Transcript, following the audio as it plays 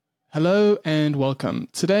Hello and welcome.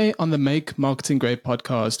 Today on the Make Marketing Great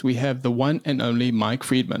podcast, we have the one and only Mike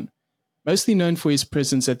Friedman. Mostly known for his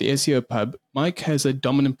presence at the SEO Pub, Mike has a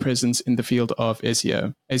dominant presence in the field of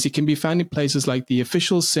SEO, as he can be found in places like the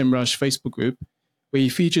official SEMrush Facebook group, where he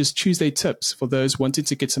features Tuesday tips for those wanting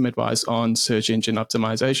to get some advice on search engine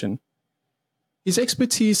optimization. His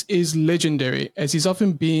expertise is legendary, as he's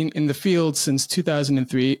often been in the field since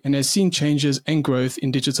 2003 and has seen changes and growth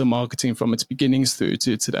in digital marketing from its beginnings through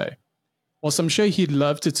to today. Whilst I'm sure he'd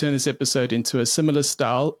love to turn this episode into a similar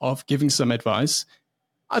style of giving some advice,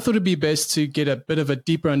 I thought it'd be best to get a bit of a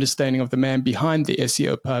deeper understanding of the man behind the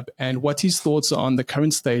SEO Pub and what his thoughts are on the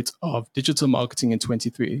current state of digital marketing in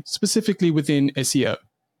 23, specifically within SEO.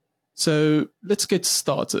 So let's get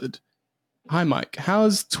started. Hi, Mike.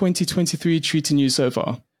 How's 2023 treating you so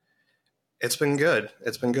far? It's been good.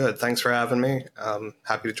 Thanks for having me.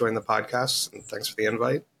 Happy to join the podcast, and thanks for the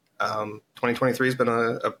invite. 2023 has been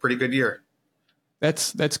a pretty good year.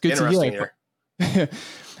 That's good to hear.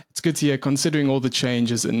 It's good to hear, considering all the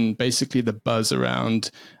changes and basically the buzz around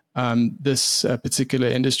this particular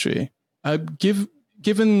industry.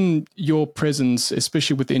 Given your presence,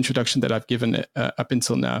 especially with the introduction that I've given up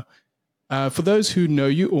until now, for those who know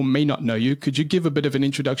you or may not know you, could you give a bit of an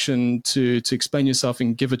introduction to explain yourself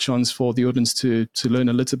and give a chance for the audience to learn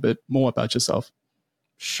a little bit more about yourself?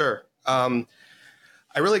 Sure.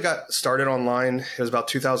 I really got started online. It was about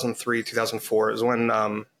 2003, 2004. It was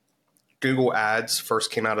when Google Ads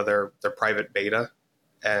first came out of their private beta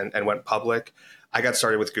and went public. I got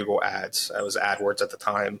started with Google Ads. I was AdWords at the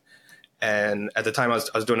time. And at the time I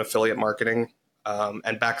was doing affiliate marketing.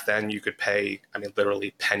 And back then you could pay,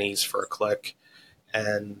 literally pennies for a click.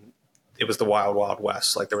 And it was the wild, wild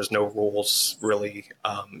west. Like there was no rules really.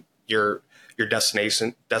 Your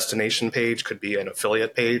destination page could be an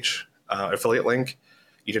affiliate page, affiliate link.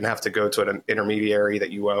 You didn't have to go to an intermediary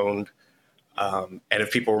that you owned. And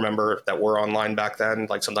if people remember that were online back then,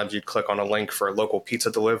 like sometimes you'd click on a link for a local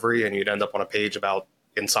pizza delivery and you'd end up on a page about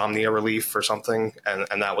insomnia relief or something.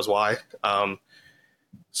 And that was why.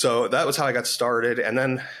 So that was how I got started. And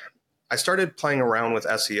then I started playing around with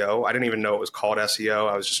SEO. I didn't even know it was called SEO.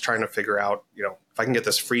 I was just trying to figure out, if I can get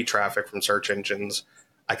this free traffic from search engines,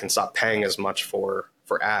 I can stop paying as much for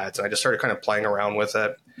ads. And I just started kind of playing around with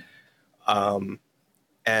it.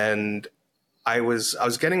 And I was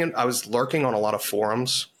lurking on a lot of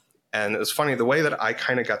forums, and it was funny the way that I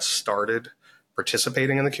kind of got started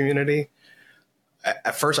participating in the community.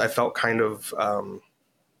 At first I felt kind of,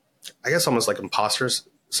 I guess almost like imposter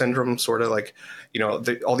syndrome, sort of like,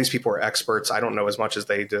 all these people are experts. I don't know as much as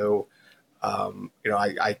they do.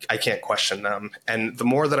 I can't question them. And the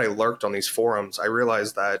more that I lurked on these forums, I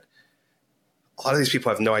realized that a lot of these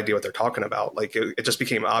people have no idea what they're talking about. Like it just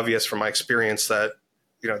became obvious from my experience that,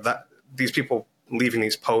 that these people leaving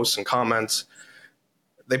these posts and comments,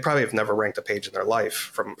 they probably have never ranked a page in their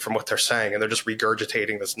life from what they're saying. And they're just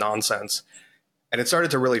regurgitating this nonsense. And it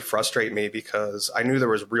started to really frustrate me because I knew there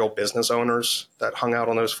was real business owners that hung out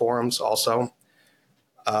on those forums also.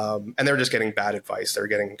 And they were just getting bad advice. They were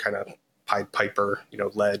getting kind of Pied Piper,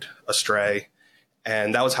 led astray.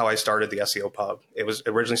 And that was how I started the SEO Pub. It was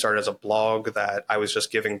originally started as a blog that I was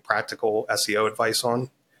just giving practical SEO advice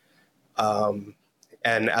on.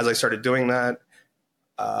 And as I started doing that,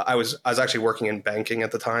 I was actually working in banking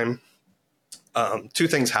at the time. Two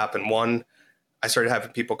things happened. One, I started having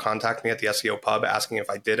people contact me at the SEO Pub asking if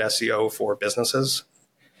I did SEO for businesses.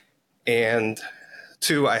 And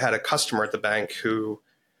two, I had a customer at the bank who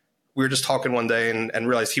we were just talking one day and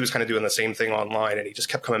realized he was kind of doing the same thing online. And he just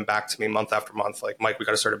kept coming back to me month after month, like, Mike, we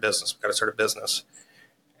got to start a business.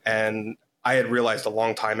 And I had realized a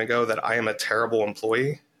long time ago that I am a terrible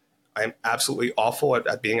employee. I am absolutely awful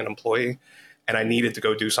at being an employee. And I needed to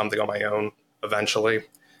go do something on my own eventually.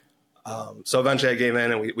 So eventually I gave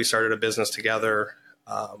in and we started a business together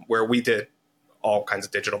where we did all kinds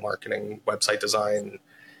of digital marketing, website design,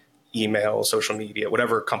 email, social media,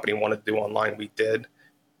 whatever a company wanted to do online, we did.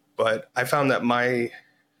 But I found that my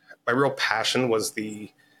real passion was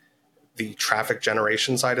the traffic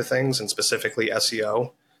generation side of things, and specifically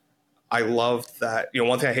SEO. I loved that.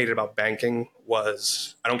 One thing I hated about banking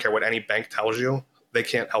was I don't care what any bank tells you, they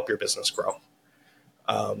can't help your business grow.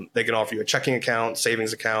 They can offer you a checking account,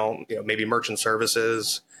 savings account, maybe merchant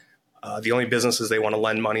services. The only businesses they want to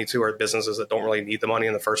lend money to are businesses that don't really need the money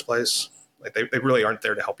in the first place. Like they really aren't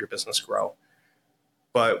there to help your business grow.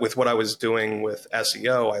 But with what I was doing with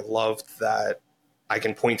SEO, I loved that I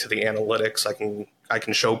can point to the analytics. I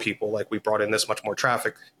can show people, like, we brought in this much more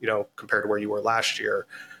traffic, compared to where you were last year.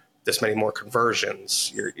 This many more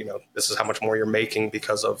conversions. This is how much more you're making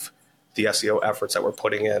because of the SEO efforts that we're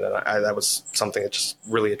putting in. And that was something that just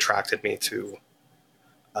really attracted me to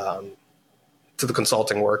the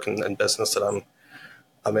consulting work and business that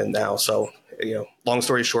I'm in now. So, long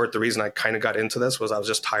story short, the reason I kind of got into this was I was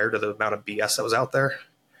just tired of the amount of BS that was out there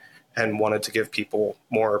and wanted to give people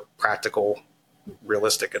more practical,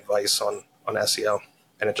 realistic advice on SEO.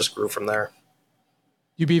 And it just grew from there.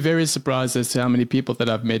 You'd be very surprised as to how many people that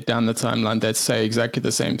I've met down the timeline that say exactly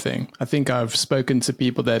the same thing. I think I've spoken to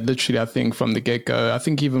people that literally, I think from the get-go, I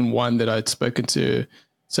think even one that I'd spoken to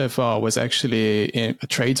so far was actually a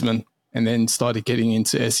tradesman and then started getting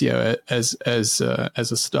into SEO as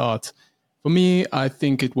a start. For me, I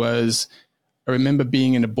think I remember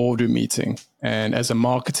being in a boardroom meeting and as a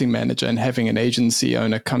marketing manager and having an agency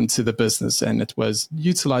owner come to the business, and it was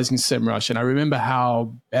utilizing SEMrush. And I remember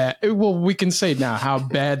how bad, well, we can say now how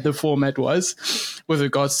bad the format was with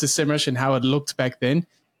regards to SEMrush and how it looked back then.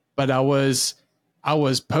 But I was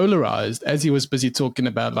polarized as he was busy talking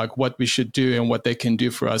about like what we should do and what they can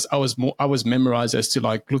do for us. I was memorized as to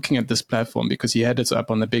like looking at this platform because he had it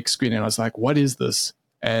up on the big screen, and I was like, what is this?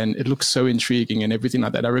 And it looks so intriguing and everything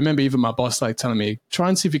like that. I remember even my boss like telling me, try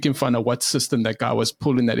and see if you can find out what system that guy was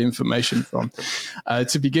pulling that information from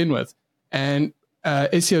to begin with. And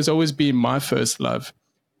SEO has always been my first love.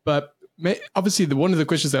 But obviously, one of the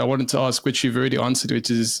questions that I wanted to ask, which you've already answered,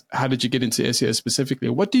 which is how did you get into SEO specifically?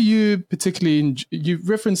 What do you particularly, you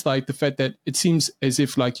referenced like the fact that it seems as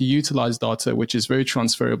if like you utilize data, which is very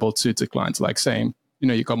transferable to clients, like saying,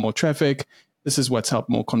 you got more traffic. This is what's helped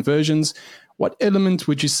more conversions. What element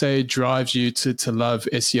would you say drives you to love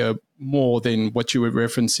SEO more than what you were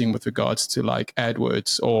referencing with regards to like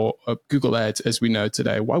AdWords or Google Ads as we know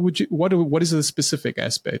today? What is the specific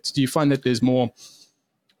aspect? Do you find that there's more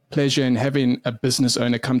pleasure in having a business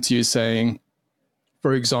owner come to you saying,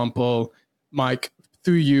 for example, Mike,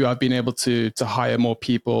 through you, I've been able to hire more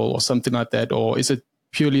people or something like that? Or is it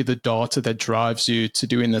purely the data that drives you to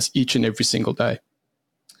doing this each and every single day?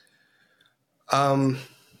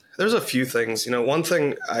 There's a few things. One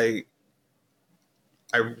thing I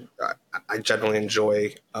generally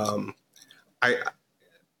enjoy. I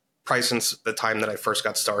probably since the time that I first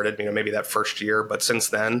got started, maybe that first year, but since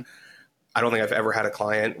then, I don't think I've ever had a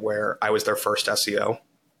client where I was their first SEO,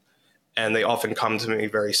 and they often come to me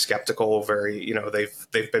very skeptical. Very,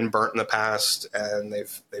 they've been burnt in the past, and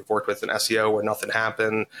they've worked with an SEO where nothing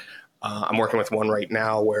happened. I'm working with one right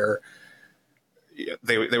now where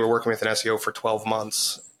they were working with an SEO for 12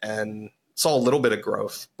 months and saw a little bit of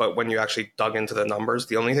growth, but when you actually dug into the numbers,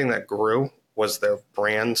 the only thing that grew was their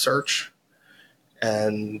brand search,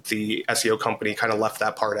 and the SEO company kind of left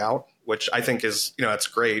that part out, which I think is, that's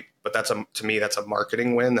great, but to me, that's a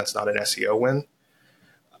marketing win. That's not an SEO win.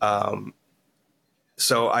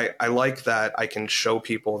 So I like that I can show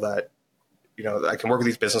people that, I can work with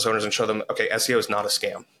these business owners and show them, okay, SEO is not a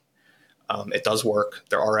scam. It does work.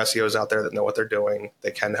 There are SEOs out there that know what they're doing. They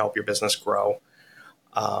can help your business grow.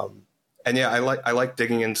 And yeah, I like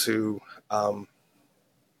digging into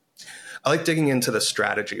the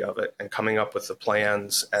strategy of it and coming up with the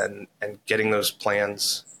plans and getting those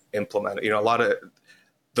plans implemented.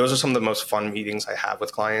 Those are some of the most fun meetings I have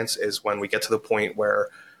with clients, is when we get to the point where,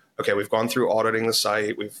 okay, we've gone through auditing the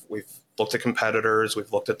site. We've looked at competitors.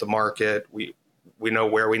 We've looked at the market. We know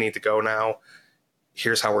where we need to go now.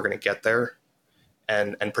 Here's how we're going to get there,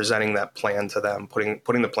 and presenting that plan to them,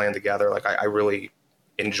 putting the plan together. Like I really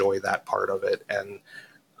enjoy that part of it. And,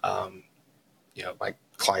 my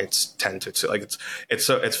clients tend to like,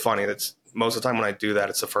 it's funny. That's most of the time when I do that,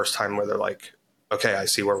 it's the first time where they're like, okay, I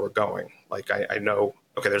see where we're going. Like I know,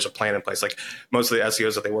 okay, there's a plan in place. Like most of the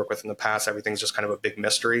SEOs that they work with in the past, everything's just kind of a big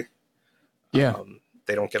mystery. Yeah.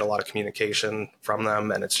 They don't get a lot of communication from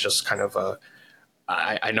them. And it's just kind of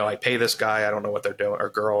I know I pay this guy, I don't know what they're doing, or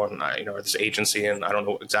girl, and or this agency, and I don't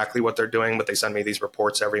know exactly what they're doing, but they send me these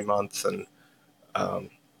reports every month, and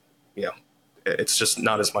it's just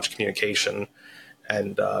not as much communication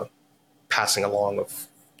and passing along of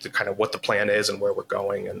the kind of what the plan is and where we're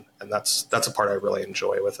going, and that's a part I really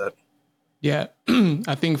enjoy with it. Yeah,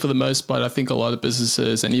 I think for the most part, I think a lot of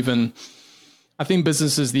businesses, and even I think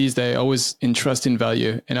businesses these days always entrust in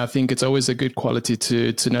value. And I think it's always a good quality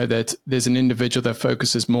to know that there's an individual that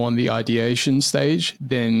focuses more on the ideation stage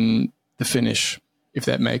than the finish, if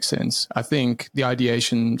that makes sense. I think the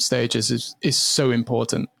ideation stage is so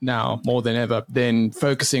important now more than ever than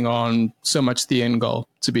focusing on so much the end goal,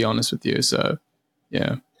 to be honest with you. So,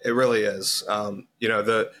 yeah. It really is.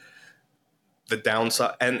 The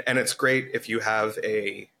downside, and it's great if you have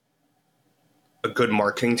a good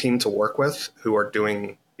marketing team to work with who are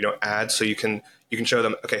doing, ads. So you can show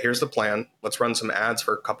them, okay, here's the plan. Let's run some ads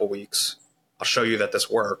for a couple weeks. I'll show you that this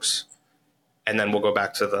works. and then we'll go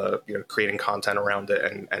back to the creating content around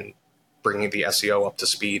it and bringing the SEO up to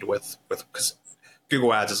speed with because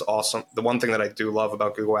Google Ads is awesome. The one thing that I do love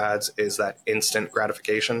about Google Ads is that instant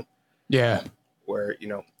gratification. Yeah. Where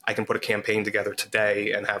I can put a campaign together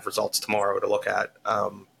today and have results tomorrow to look at.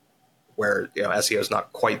 Where SEO is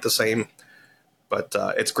not quite the same, but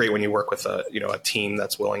it's great when you work with a team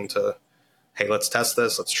that's willing to, hey, let's test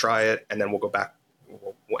this, let's try it, and then we'll go back,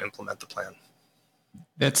 we'll implement the plan.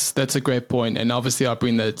 That's a great point, and obviously I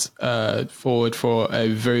bring that forward for a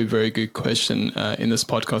very, very good question in this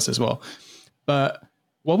podcast as well. But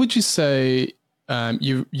what would you say?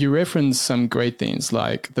 You referenced some great things,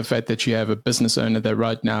 like the fact that you have a business owner that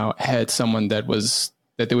right now had someone that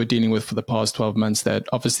they were dealing with for the past 12 months that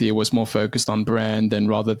obviously it was more focused on brand and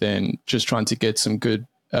rather than just trying to get some good,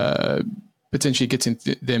 potentially getting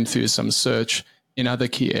them through some search in other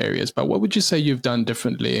key areas. But what would you say you've done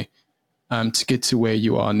differently to get to where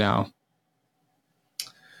you are now?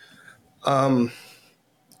 I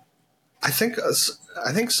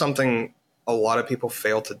think something a lot of people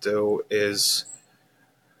fail to do is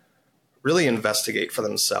really investigate for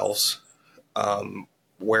themselves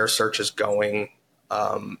where search is going.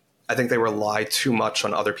 I think they rely too much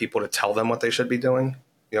on other people to tell them what they should be doing,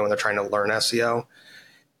 when they're trying to learn SEO.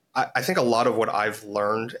 I think a lot of what I've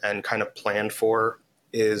learned and kind of planned for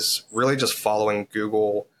is really just following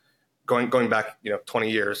Google, going back,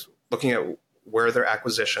 20 years, looking at where their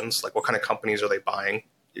acquisitions, like what kind of companies are they buying?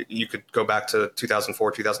 You could go back to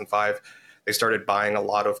 2004, 2005. They started buying a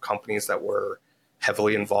lot of companies that were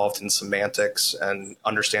heavily involved in semantics and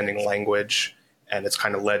understanding language. And it's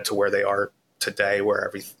kind of led to where they are today,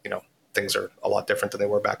 where things are a lot different than they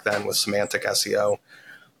were back then with semantic SEO.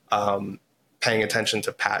 Paying attention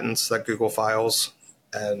to patents that Google files,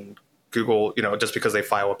 and Google, just because they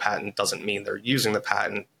file a patent doesn't mean they're using the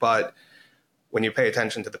patent. But when you pay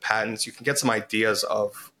attention to the patents, you can get some ideas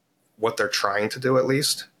of what they're trying to do at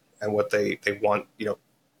least, and what they want,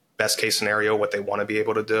 best case scenario, what they want to be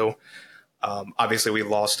able to do. Obviously, we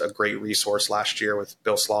lost a great resource last year with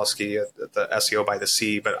Bill Slawski at the SEO by the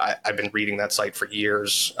Sea, but I've been reading that site for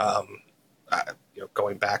years,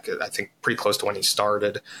 going back, I think, pretty close to when he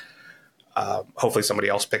started. Hopefully somebody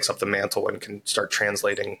else picks up the mantle and can start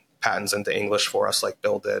translating patents into English for us like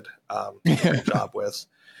Bill did. Did a great job with.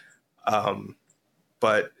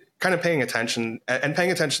 But kind of paying attention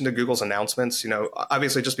to Google's announcements.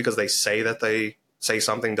 Obviously just because they say that they say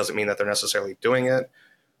something doesn't mean that they're necessarily doing it.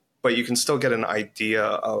 But you can still get an idea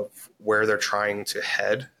of where they're trying to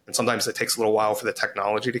head. And sometimes it takes a little while for the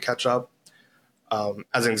technology to catch up.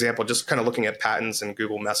 As an example, just kind of looking at patents and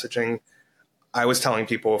Google messaging, I was telling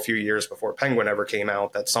people a few years before Penguin ever came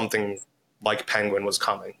out that something like Penguin was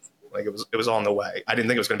coming. Like it was on the way. I didn't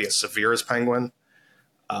think it was going to be as severe as Penguin.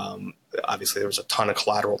 Obviously, there was a ton of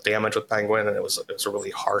collateral damage with Penguin, and it was a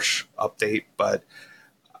really harsh update. But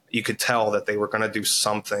you could tell that they were going to do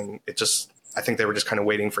something. I think they were just kind of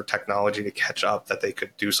waiting for technology to catch up, that they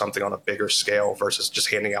could do something on a bigger scale versus just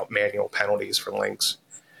handing out manual penalties for links.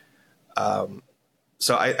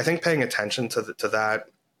 So I think paying attention to that,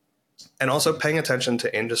 and also paying attention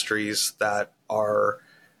to industries that are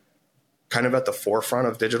kind of at the forefront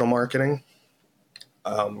of digital marketing.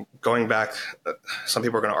 Going back, some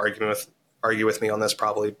people are going to argue with me on this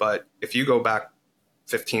probably, but if you go back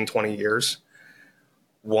 15, 20 years,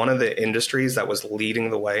 one of the industries that was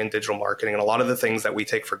leading the way in digital marketing, and a lot of the things that we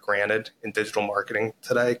take for granted in digital marketing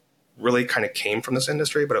today really kind of came from this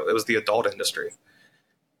industry, but it was the adult industry.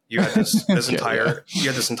 You had this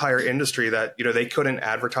entire industry that, they couldn't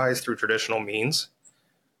advertise through traditional means.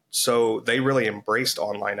 So they really embraced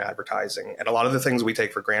online advertising. And a lot of the things we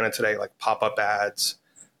take for granted today, like pop-up ads,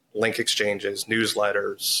 link exchanges,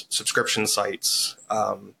 newsletters, subscription sites,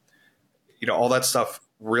 all that stuff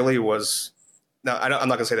really was, now I'm not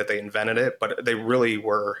going to say that they invented it, but they really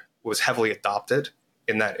was heavily adopted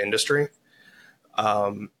in that industry.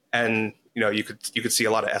 And you could see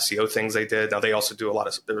a lot of SEO things they did. Now they also do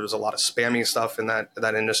there was a lot of spammy stuff in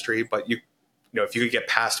that industry, but if you could get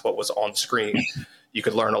past what was on screen, you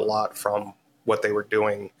could learn a lot from what they were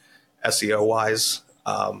doing SEO wise,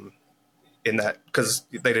 in that, because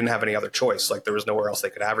they didn't have any other choice. Like there was nowhere else they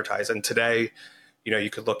could advertise. And today, you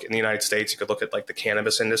could look in the United States, you could look at like the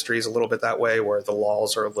cannabis industry is a little bit that way, where the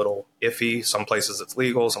laws are a little iffy. Some places it's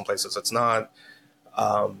legal, some places it's not.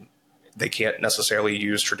 They can't necessarily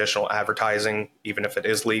use traditional advertising, even if it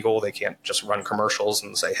is legal. They can't just run commercials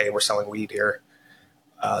and say, hey, we're selling weed here.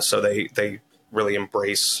 So they really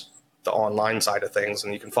embrace the online side of things,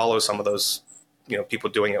 and you can follow some of those, people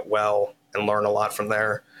doing it well and learn a lot from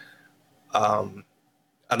there.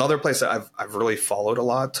 Another place that I've really followed a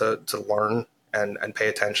lot to learn and pay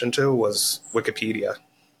attention to was Wikipedia.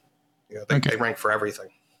 They rank for everything.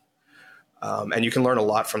 And you can learn a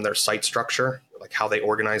lot from their site structure, like how they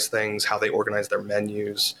organize things, how they organize their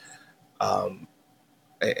menus, and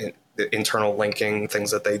the internal linking,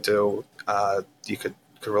 things that they do. You could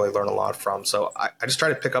really learn a lot from. So I just try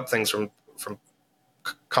to pick up things from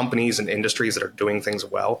companies and industries that are doing things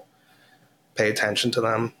well, pay attention to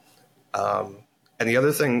them. And the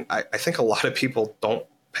other thing I think a lot of people don't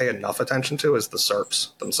pay enough attention to is the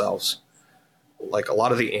SERPs themselves. Like a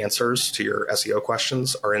lot of the answers to your SEO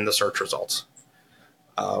questions are in the search results.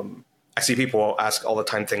 I see people ask all the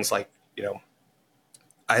time things like,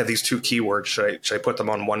 I have these 2 keywords. Should I put them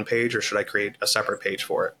on one page or should I create a separate page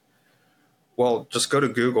for it? Well, just go to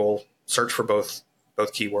Google, search for both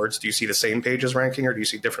keywords. Do you see the same pages ranking or do you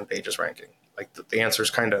see different pages ranking? Like the answer is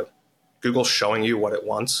kind of Google's showing you what it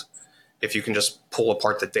wants. If you can just pull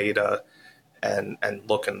apart the data and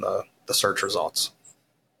look in the search results.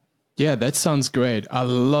 Yeah, that sounds great. I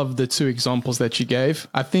love the 2 examples that you gave.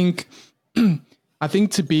 I think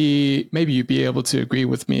maybe you'd be able to agree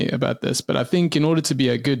with me about this, but I think in order to be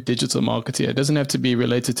a good digital marketer, it doesn't have to be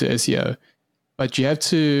related to SEO, but you have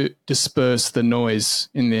to disperse the noise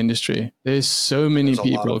in the industry. There's so many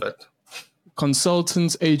people,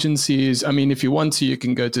 consultants, agencies. I mean, if you want to, you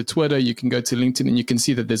can go to Twitter, you can go to LinkedIn, and you can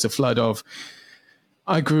see that there's a flood of,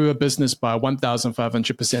 I grew a business by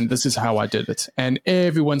 1,500%. This is how I did it. And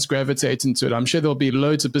everyone's gravitating to it. I'm sure there'll be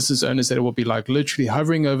loads of business owners that will be like literally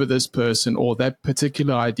hovering over this person or that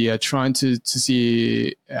particular idea, trying to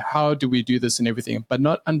see how do we do this and everything, but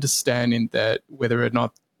not understanding that whether or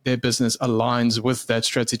not their business aligns with that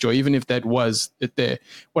strategy, or even if that was it there.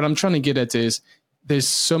 What I'm trying to get at is there's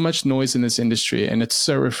so much noise in this industry, and it's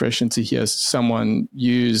so refreshing to hear someone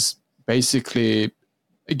use basically,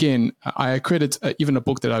 again, I credit even a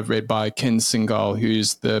book that I've read by Ken Singal,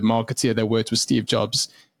 who's the marketeer that worked with Steve Jobs.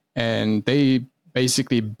 And they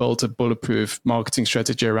basically built a bulletproof marketing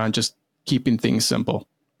strategy around just keeping things simple,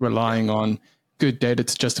 relying on good data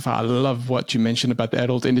to justify. I love what you mentioned about the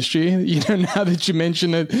adult industry. Now that you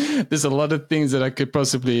mention it, there's a lot of things that I could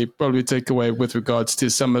probably take away with regards to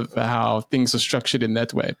some of how things are structured in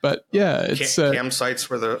that way. But yeah, it's campsites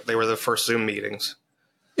were the first Zoom meetings.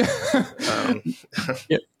 But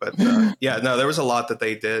there was a lot that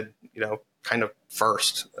they did, kind of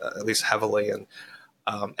first, at least heavily. And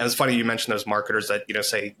it's funny you mentioned those marketers that,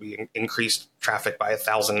 say we increased traffic by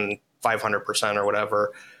 1,500% or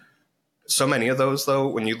whatever. So many of those, though,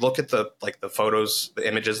 when you look at the photos, the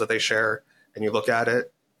images that they share, and you look at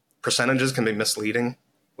it, percentages can be misleading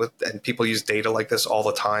and people use data like this all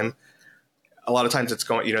the time. A lot of times it's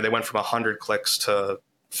going, they went from 100 clicks to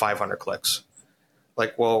 500 clicks.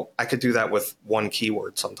 Like, well, I could do that with one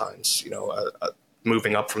keyword sometimes,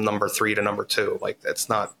 moving up from number 3 to number 2. Like, it's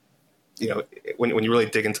not, when you really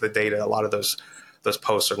dig into the data, a lot of those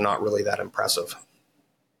posts are not really that impressive.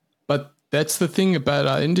 But that's the thing about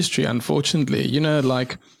our industry, unfortunately.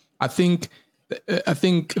 I think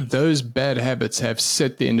those bad habits have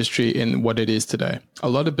set the industry in what it is today. A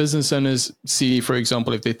lot of business owners see, for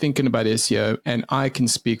example, if they're thinking about SEO, and I can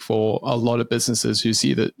speak for a lot of businesses who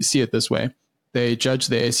see it this way. They judge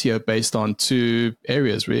their SEO based on 2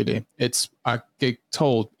 areas, really. I get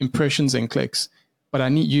told impressions and clicks. But I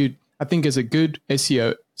think as a good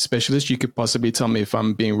SEO specialist, you could possibly tell me if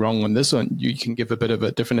I'm being wrong on this, or you can give a bit of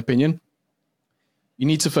a different opinion. You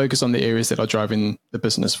need to focus on the areas that are driving the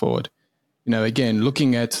business forward. Again,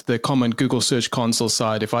 looking at the common Google Search Console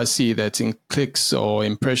side, if I see that in clicks or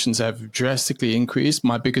impressions have drastically increased,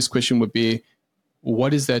 my biggest question would be,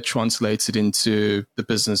 what is that translated into the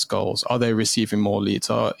business goals? Are they receiving more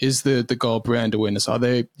leads? Is the goal brand awareness? Are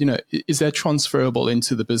they, is that transferable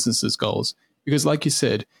into the business's goals? Because like you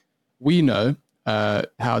said, we know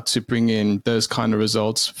how to bring in those kind of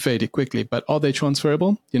results fairly quickly, but are they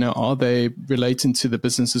transferable? Are they relating to the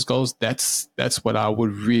business's goals? That's what I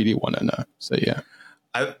would really want to know. So, yeah.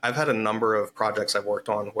 I've had a number of projects I've worked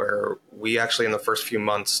on where we actually in the first few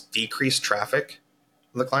months decreased traffic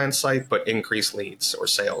the client's site, but increase leads or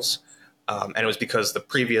sales. And it was because the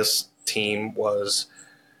previous team was,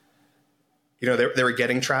 they were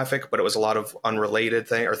getting traffic, but it was a lot of unrelated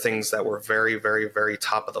things that were very, very, very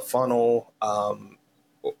top of the funnel,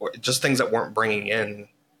 or just things that weren't bringing in,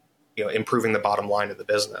 improving the bottom line of the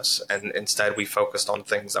business. And instead we focused on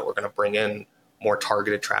things that were going to bring in more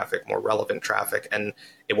targeted traffic, more relevant traffic. And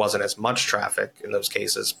it wasn't as much traffic in those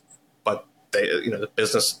cases, but the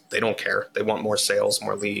business, they don't care. They want more sales,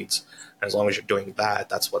 more leads. And as long as you're doing that,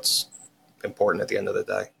 that's what's important at the end of the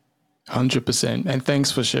day. 100%. And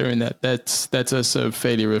thanks for sharing that. That's also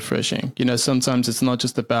fairly refreshing. Sometimes it's not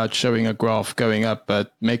just about showing a graph going up,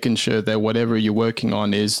 but making sure that whatever you're working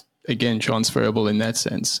on is, again, transferable in that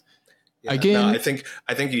sense. Yeah, no, Again,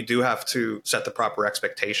 I think you do have to set the proper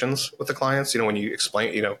expectations with the clients. When you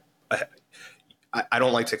explain, I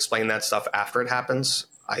don't like to explain that stuff after it happens.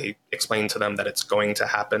 I explain to them that it's going to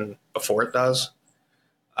happen before it does,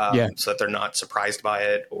 yeah, so that they're not surprised by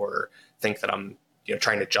it or think that I'm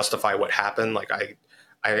trying to justify what happened. Like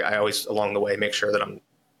I always along the way make sure that I'm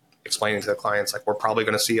explaining to the clients like we're probably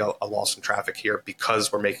going to see a loss in traffic here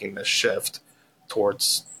because we're making this shift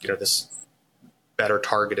towards this better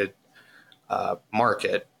targeted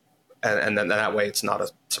market, and then that way it's not a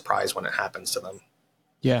surprise when it happens to them.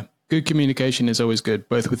 yeah. Good communication is always good,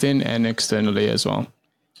 both within and externally as well.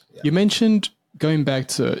 Yeah. You mentioned going back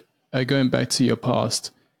to your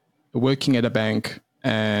past, working at a bank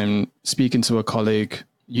and speaking to a colleague.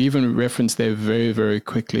 You even referenced there very, very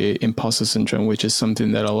quickly imposter syndrome, which is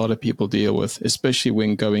something that a lot of people deal with, especially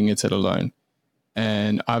when going into it alone.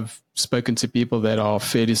 And I've spoken to people that are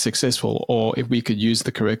fairly successful, or if we could use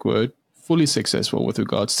the correct word, fully successful with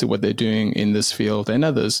regards to what they're doing in this field and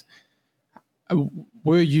others.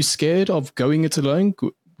 Were you scared of going it alone?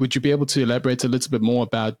 Would you be able to elaborate a little bit more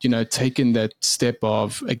about, taking that step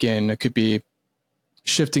of, again, it could be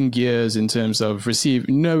shifting gears in terms of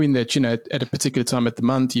knowing that, at a particular time of the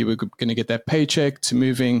month, you were going to get that paycheck, to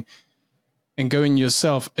moving and going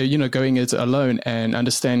yourself, going it alone and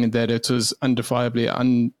understanding that it was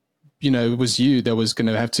undefiably, it was you that was going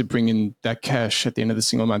to have to bring in that cash at the end of the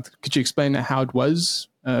single month. Could you explain how it was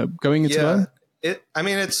going it alone?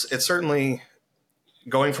 It's certainly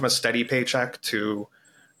going from a steady paycheck to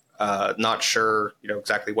not sure,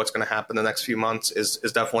 exactly what's going to happen the next few months is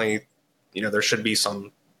definitely, there should be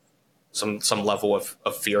some level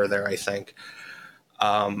of fear there. I think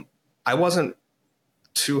I wasn't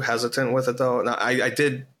too hesitant with it though. Now, I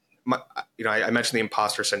did, I mentioned the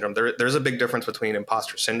imposter syndrome. There's a big difference between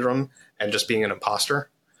imposter syndrome and just being an imposter.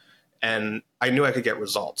 And I knew I could get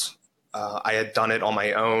results. I had done it on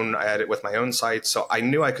my own. I had it with my own site, so I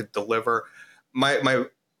knew I could deliver. My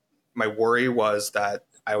worry was that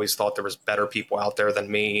I always thought there was better people out there than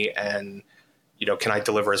me, and can I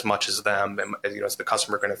deliver as much as them? And is the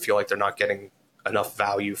customer going to feel like they're not getting enough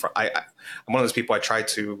value from? I'm one of those people. I try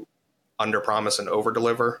to under promise and over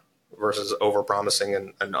deliver versus over promising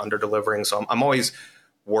and under delivering. So I'm always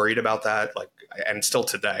worried about that. Like, and still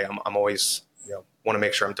today, I'm always want to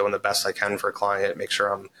make sure I'm doing the best I can for a client. Make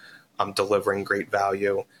sure I'm delivering great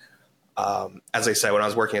value. As I said, when I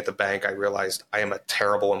was working at the bank, I realized I am a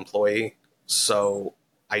terrible employee. So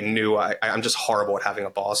I knew I'm just horrible at having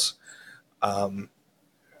a boss.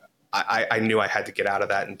 I knew I had to get out of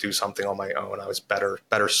that and do something on my own. I was better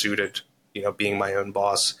suited, being my own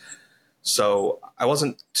boss. So I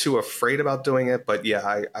wasn't too afraid about doing it, but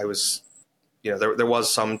yeah, I was, there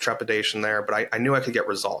was some trepidation there, but I knew I could get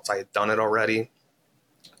results. I had done it already.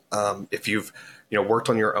 If you've, worked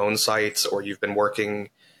on your own sites, or you've been working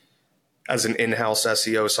as an in-house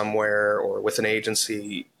SEO somewhere or with an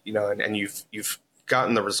agency, and you've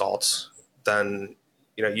gotten the results, then,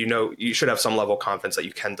 you should have some level of confidence that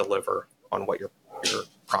you can deliver on what you're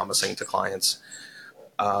promising to clients.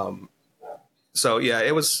 So yeah,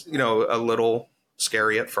 it was, a little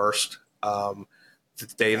scary at first. The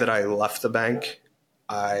day that I left the bank,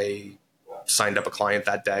 I signed up a client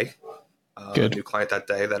that day, a new client that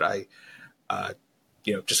day that I,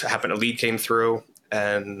 just happened, a lead came through,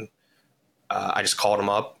 and I just called him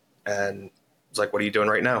up and was like, "What are you doing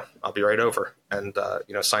right now? I'll be right over." And,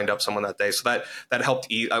 signed up someone that day. So that helped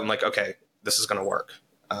I'm like, okay, this is going to work.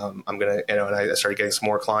 I'm going to, and I started getting some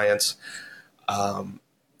more clients.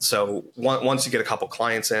 So once you get a couple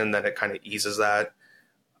clients in, then it kind of eases that.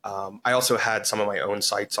 I also had some of my own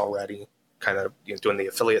sites already, kind of doing the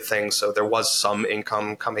affiliate thing. So there was some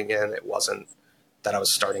income coming in. It wasn't that I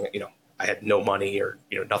was starting, I had no money or,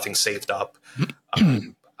 nothing saved up.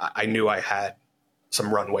 I knew I had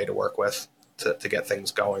some runway to work with to get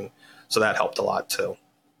things going. So that helped a lot too.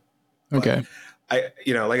 Okay. But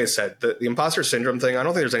like I said, the imposter syndrome thing, I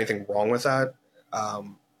don't think there's anything wrong with that.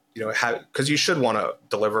 Because you should want to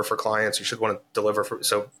deliver for clients. You should want to deliver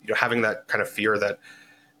so having that kind of fear that,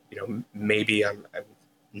 maybe I'm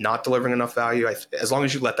not delivering enough value. As long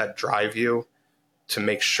as you let that drive you to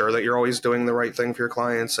make sure that you're always doing the right thing for your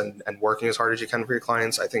clients and working as hard as you can for your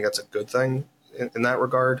clients, I think that's a good thing in that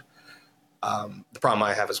regard. The problem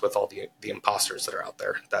I have is with all the imposters that are out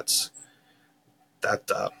there.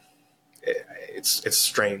 It's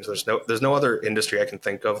strange. There's no other industry I can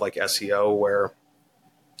think of like SEO where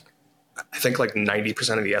I think like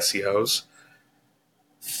 90% of the SEOs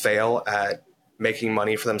fail at making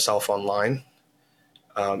money for themselves online.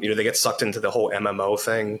 They get sucked into the whole MMO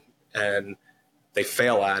thing and they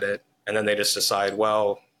fail at it. And then they just decide,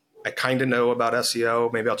 well, I kind of know about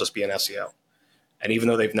SEO. Maybe I'll just be an SEO. And even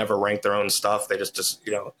though they've never ranked their own stuff, they just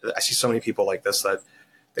I see so many people like this that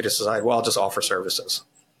they just decide, well, I'll just offer services.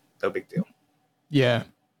 No big deal. Yeah.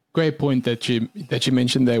 Great point that you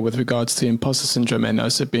mentioned there with regards to imposter syndrome and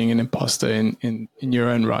also being an imposter in your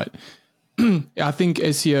own right. I think the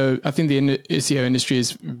SEO industry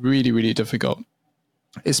is really, really difficult,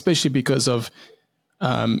 especially because of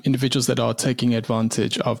individuals that are taking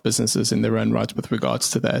advantage of businesses in their own right with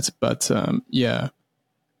regards to that. But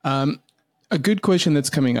a good question that's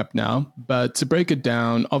coming up now, but to break it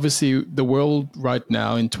down, obviously the world right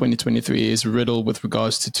now in 2023 is riddled with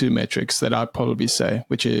regards to two metrics that I'd probably say,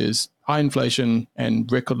 which is high inflation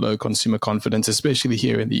and record low consumer confidence, especially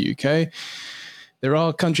here in the UK. There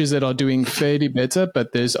are countries that are doing fairly better,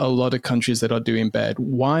 but there's a lot of countries that are doing bad.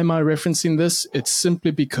 Why am I referencing this? It's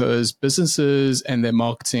simply because businesses and their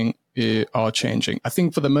marketing are changing. I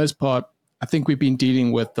think for the most part, I think we've been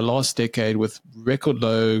dealing with the last decade with record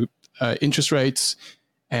low interest rates,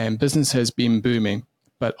 and business has been booming.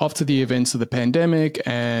 But after the events of the pandemic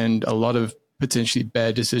and a lot of potentially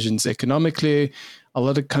bad decisions economically, a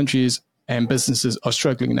lot of countries and businesses are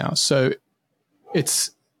struggling now. So it's,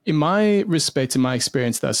 in my respect, in my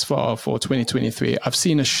experience thus far for 2023, I've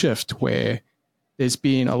seen a shift where there's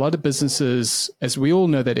been a lot of businesses, as we all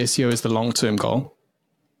know that SEO is the long-term goal.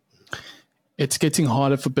 It's getting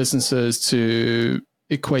harder for businesses to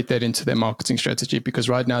equate that into their marketing strategy because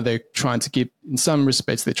right now they're trying to keep, in some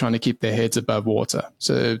respects, they're trying to keep their heads above water.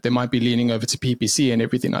 So they might be leaning over to PPC and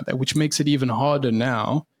everything like that, which makes it even harder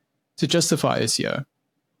now to justify SEO.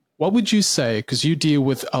 What would you say, because you deal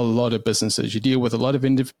with a lot of businesses, you deal with a lot of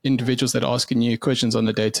individuals that are asking you questions on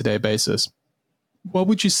a day-to-day basis. What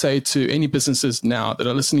would you say to any businesses now that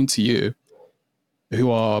are listening to you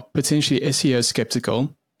who are potentially SEO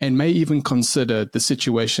skeptical and may even consider the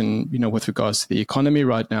situation, with regards to the economy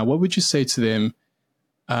right now? What would you say to them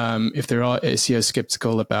if they are SEO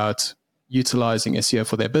skeptical about utilizing SEO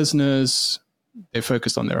for their business? They're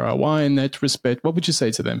focused on their ROI in that respect. What would you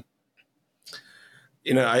say to them?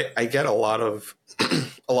 I get a lot of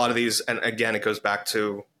these, and again, it goes back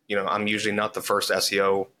to, I'm usually not the first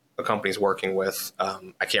SEO a company's working with. I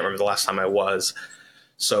can't remember the last time I was.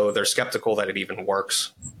 So they're skeptical that it even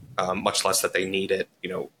works, much less that they need it.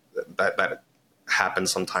 That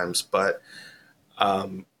happens sometimes. But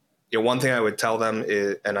one thing I would tell them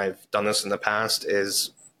is, and I've done this in the past,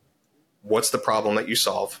 is what's the problem that you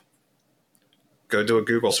solve? Go do a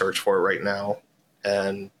Google search for it right now.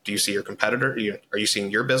 And do you see your competitor? Are you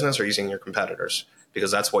seeing your business or are you seeing your competitors?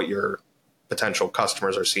 Because that's what your potential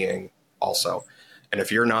customers are seeing also. And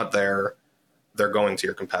if you're not there, they're going to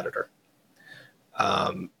your competitor.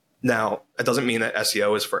 Now, it doesn't mean that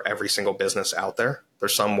SEO is for every single business out there.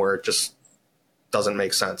 There's some where it just doesn't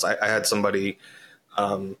make sense. I had somebody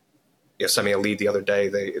send me a lead the other day.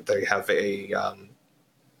 They have they want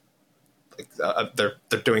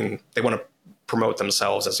to promote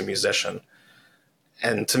themselves as a musician.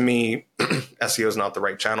 And to me, SEO is not the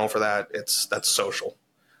right channel for that. That's social.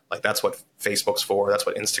 Like that's what Facebook's for. That's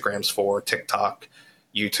what Instagram's for. TikTok,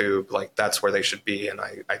 YouTube, like that's where they should be. And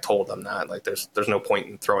I told them that like there's no point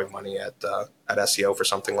in throwing money at SEO for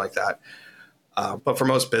something like that. But for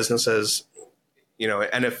most businesses,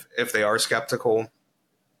 and if they are skeptical,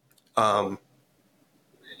 look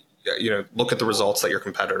at the results that your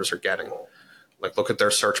competitors are getting. Like look at their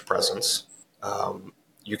search presence.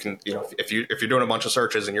 You can, if you're doing a bunch of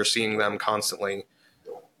searches and you're seeing them constantly,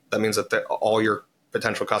 that means that all your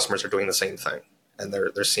potential customers are doing the same thing, and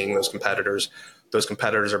they're seeing those competitors. Those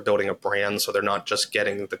competitors are building a brand, so they're not just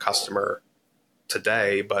getting the customer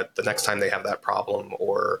today, but the next time they have that problem,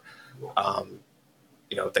 or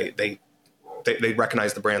they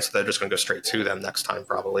recognize the brand, so they're just going to go straight to them next time,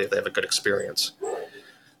 probably if they have a good experience.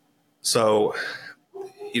 So,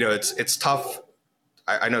 it's tough.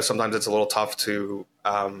 I know sometimes it's a little tough to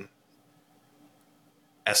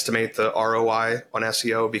estimate the ROI on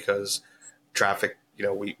SEO because traffic,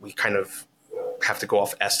 we kind of have to go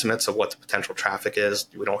off estimates of what the potential traffic is.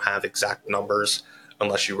 We don't have exact numbers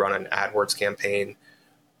unless you run an AdWords campaign.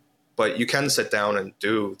 But you can sit down and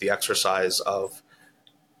do the exercise of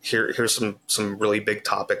here's some really big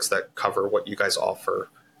topics that cover what you guys offer.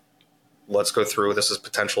 Let's go through. This is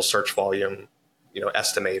potential search volume,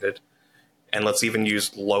 estimated. And let's even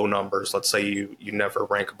use low numbers. Let's say you never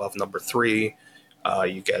rank above number 3.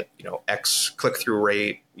 You get, X click-through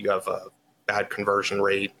rate. You have a bad conversion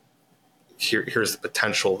rate. Here's the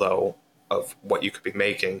potential, though, of what you could be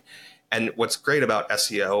making. And what's great about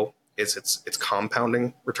SEO is it's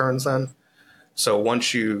compounding returns then. So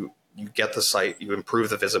once you get the site, you improve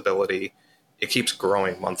the visibility, it keeps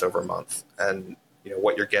growing month over month. And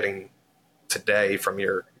what you're getting today from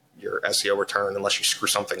your SEO return, unless you screw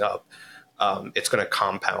something up, it's going to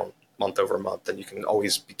compound month over month, and you can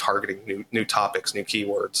always be targeting new topics, new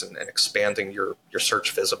keywords, and expanding your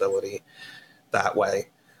search visibility that way.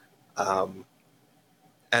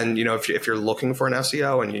 And if you're looking for an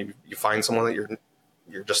SEO and you find someone that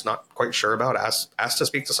you're just not quite sure about, ask to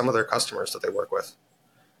speak to some of their customers that they work with.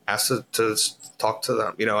 Ask to talk to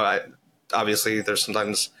them. Obviously there's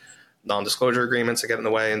sometimes non-disclosure agreements that get in the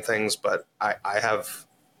way and things, but I have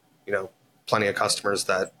plenty of customers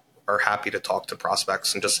that are happy to talk to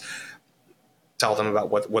prospects and just tell them about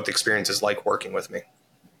what the experience is like working with me.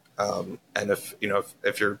 And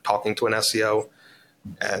if you're talking to an SEO,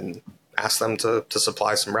 and ask them to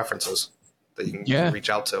supply some references that you can reach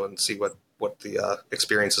out to and see what the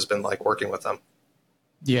experience has been like working with them.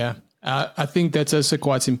 Yeah, I think that's also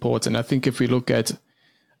quite important. I think if we look at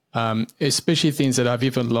especially things that I've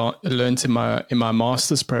even learned in my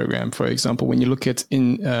master's program, for example, when you look at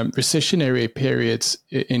in recessionary periods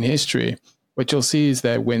in history, what you'll see is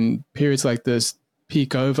that when periods like this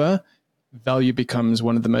peak over, value becomes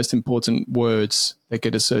one of the most important words that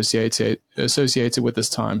get associated with this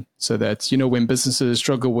time. So that, when businesses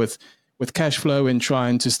struggle with cash flow and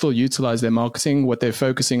trying to still utilize their marketing, what they're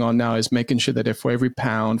focusing on now is making sure that for every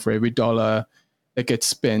pound, for every dollar that gets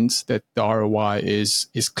spent, that the ROI is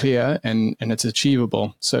clear and it's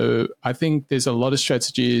achievable. So I think there's a lot of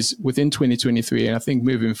strategies within 2023, and I think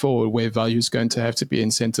moving forward where value is going to have to be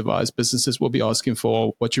incentivized. Businesses will be asking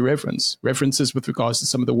for what you references with regards to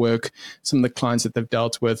some of the work, some of the clients that they've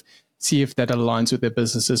dealt with, see if that aligns with their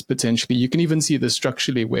businesses potentially. You can even see this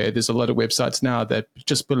structurally where there's a lot of websites now that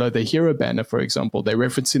just below the hero banner, for example, they're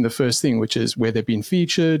referencing the first thing, which is where they've been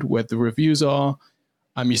featured, where the reviews are.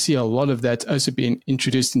 You see a lot of that also being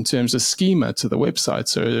introduced in terms of schema to the website.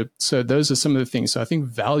 So those are some of the things. So I think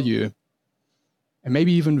value and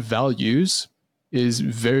maybe even values is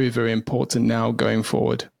very, very important now going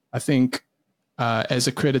forward. I think as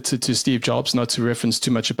a credit to Steve Jobs, not to reference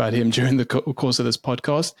too much about him during the course of this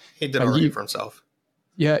podcast. He did all right for himself.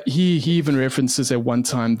 Yeah, he even references at one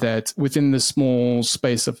time that within the small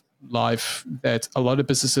space of life that a lot of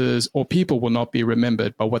businesses or people will not be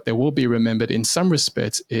remembered, but what they will be remembered in some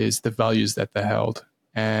respects is the values that they held.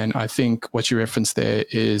 And I think what you referenced there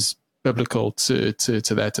is biblical to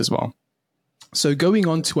that as well. So going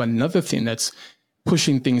on to another thing that's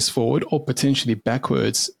pushing things forward or potentially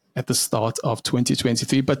backwards at the start of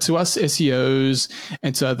 2023. But to us SEOs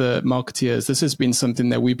and to other marketeers, this has been something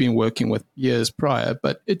that we've been working with years prior,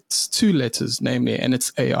 but it's two letters, namely, and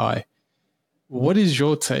it's AI. What is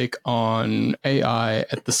your take on AI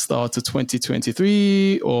at the start of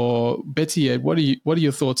 2023? Or better yet, what are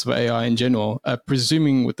your thoughts of AI in general?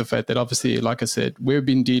 Presuming with the fact that obviously, like I said, we've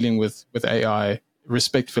been dealing with AI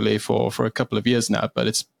respectfully for a couple of years now, but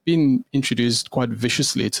it's been introduced quite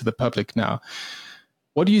viciously to the public now.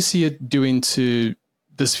 What do you see it doing to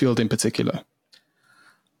this field in particular?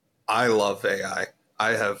 I love AI. I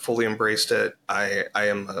have fully embraced it. I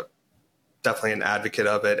am definitely an advocate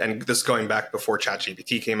of it. And this going back before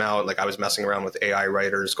ChatGPT came out, like I was messing around with AI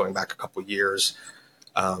writers going back a couple of years,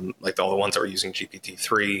 like all the ones that were using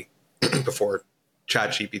GPT-3 before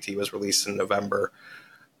ChatGPT was released in November.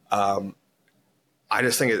 I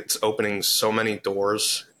just think it's opening so many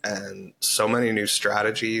doors and so many new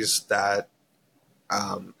strategies that,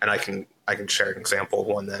 and I can share an example of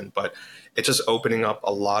one then, but it's just opening up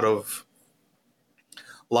a lot of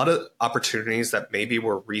opportunities that maybe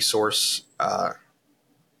were resource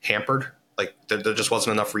hampered. Like there just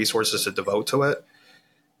wasn't enough resources to devote to it.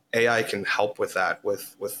 AI can help with that,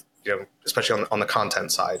 with especially on the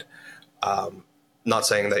content side. Not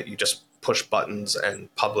saying that you just push buttons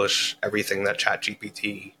and publish everything that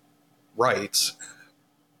ChatGPT writes,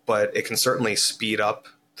 but it can certainly speed up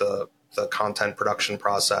the content production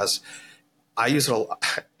process. I use it a lot.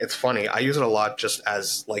 It's funny. I use it a lot just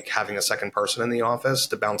as like having a second person in the office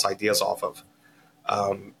to bounce ideas off of.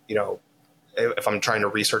 If I'm trying to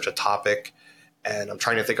research a topic and I'm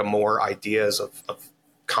trying to think of more ideas of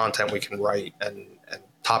content we can write and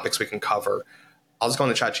topics we can cover, I'll just go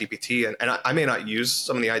into ChatGPT and I may not use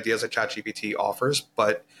some of the ideas that ChatGPT offers,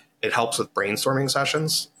 but it helps with brainstorming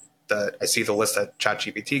sessions that I see the list that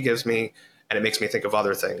ChatGPT gives me and it makes me think of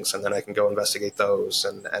other things and then I can go investigate those.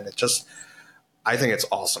 And it just, I think it's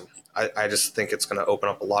awesome. I just think it's going to open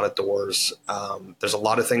up a lot of doors. There's a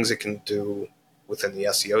lot of things it can do within the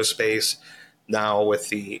SEO space. Now with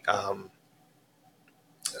the,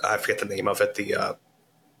 I forget the name of it,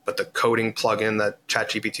 but the coding plugin that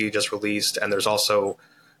ChatGPT just released, and there's also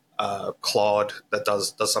Claude that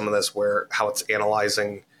does some of this, where how it's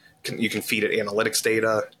analyzing, you can feed it analytics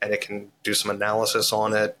data and it can do some analysis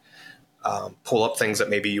on it, pull up things that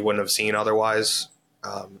maybe you wouldn't have seen otherwise.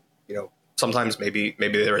 Sometimes maybe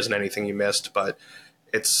there isn't anything you missed, but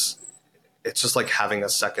it's just like having a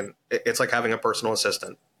second. It's like having a personal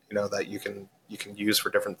assistant, that you can use for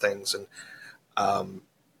different things. And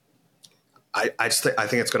I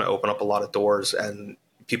think it's going to open up a lot of doors, and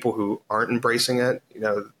people who aren't embracing it,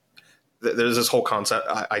 there's this whole concept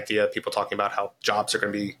idea, people talking about how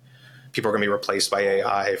people are going to be replaced by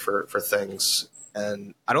AI for things.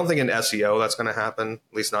 And I don't think in SEO that's going to happen,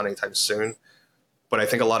 at least not anytime soon. But I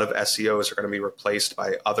think a lot of SEOs are going to be replaced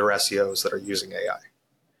by other SEOs that are using AI.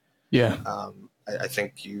 Yeah. I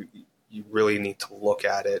think you really need to look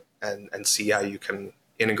at it and see how you can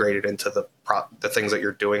integrate it into the things that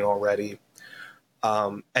you're doing already.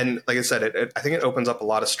 And like I said, I think it opens up a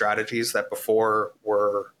lot of strategies that before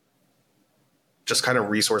were just kind of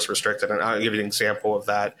resource restricted. And I'll give you an example of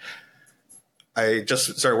that. I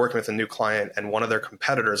just started working with a new client, and one of their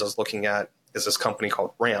competitors I was looking at is this company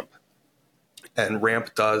called Ramp. And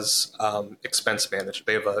Ramp does expense management.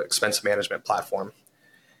 They have an expense management platform.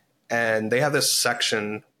 And they have this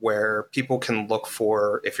section where people can look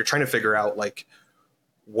for, if you're trying to figure out like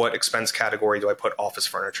what expense category do I put office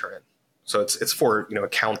furniture in. So it's for,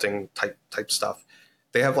 accounting type stuff.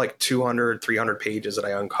 They have like 200, 300 pages that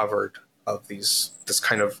I uncovered of this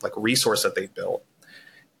kind of like resource that they built.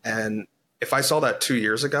 And if I saw that 2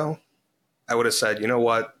 years ago, I would have said, you know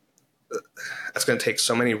what, that's going to take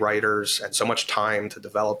so many writers and so much time to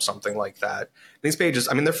develop something like that. And these pages,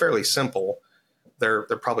 I mean, they're fairly simple. They're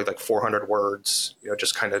probably like 400 words,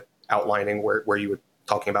 just kind of outlining where you would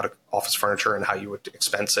talking about office furniture and how you would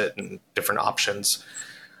expense it and different options.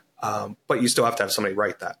 But you still have to have somebody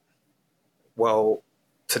write that. Well,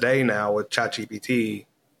 today now with ChatGPT,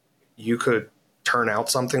 you could turn out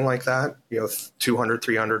something like that, 200,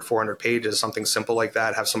 300, 400 pages, something simple like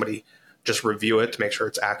that, have somebody just review it to make sure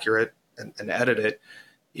it's accurate and edit it.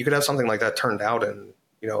 You could have something like that turned out in,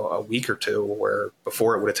 a week or two, where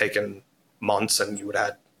before it would have taken months, and you would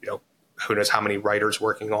have had, who knows how many writers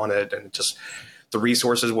working on it, and just the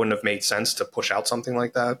resources wouldn't have made sense to push out something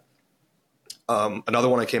like that. Another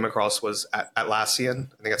one I came across was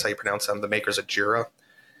Atlassian. I think that's how you pronounce them, the makers of Jira.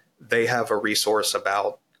 They have a resource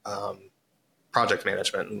about project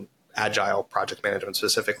management and agile project management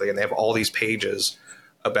specifically. And they have all these pages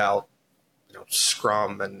about,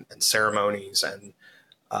 Scrum and ceremonies and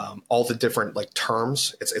all the different like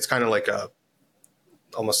terms. It's kind of like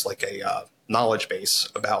almost like a knowledge base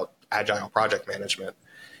about agile project management.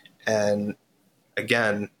 And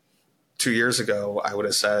again, 2 years ago, I would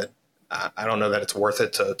have said, I don't know that it's worth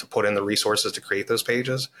it to put in the resources to create those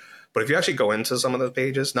pages. But if you actually go into some of the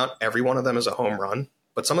pages, not every one of them is a home run,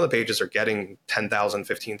 but some of the pages are getting 10,000,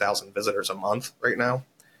 15,000 visitors a month right now.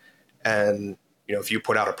 And, if you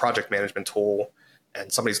put out a project management tool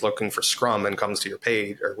and somebody's looking for Scrum and comes to your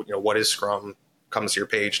page, or, what is Scrum, comes to your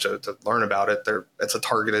page to learn about it, it's a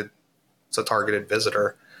targeted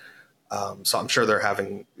visitor. So I'm sure they're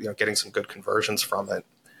having, getting some good conversions from it.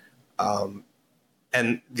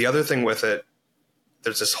 And the other thing with it,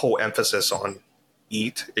 there's this whole emphasis on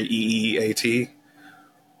EAT, EEAT.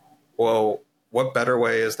 Well, what better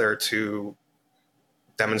way is there to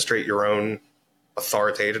demonstrate your own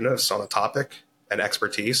authoritativeness on a topic and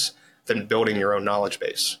expertise than building your own knowledge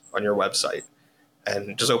base on your website? And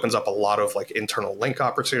it just opens up a lot of like internal link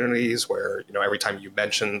opportunities where, every time you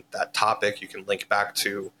mention that topic, you can link back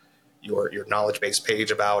to your knowledge base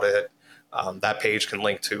page about it. That page can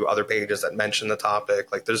link to other pages that mention the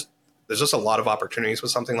topic. Like there's just a lot of opportunities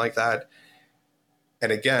with something like that.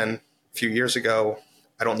 And again, a few years ago,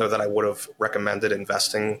 I don't know that I would have recommended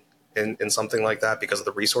investing in something like that because of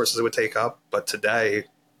the resources it would take up. But today,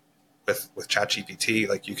 with ChatGPT,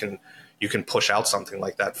 like you can push out something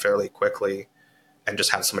like that fairly quickly, and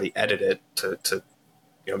just have somebody edit it to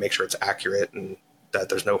make sure it's accurate and that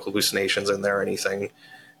there's no hallucinations in there or anything.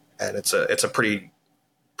 And it's a pretty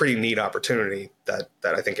neat opportunity that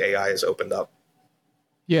I think AI has opened up.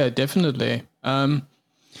 Yeah, definitely.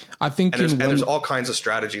 I think there's all kinds of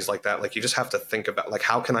strategies like that. Like you just have to think about like,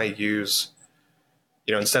 how can I use,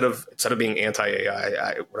 instead of being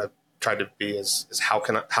anti-AI, what I've tried to be is how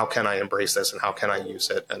can I embrace this and how can I use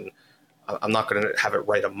it? And I'm not going to have it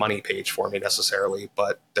write a money page for me necessarily,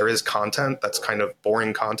 but there is content that's kind of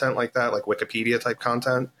boring content like that, like Wikipedia type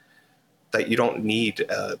content, that you don't need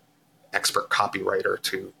an expert copywriter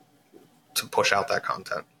to push out that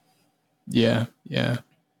content. Yeah.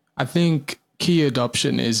 I think key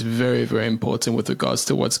adoption is very, very important with regards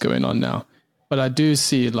to what's going on now. But I do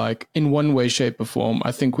see, like, in one way, shape, or form,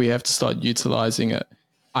 I think we have to start utilizing it.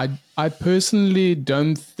 I personally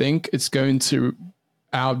don't think it's going to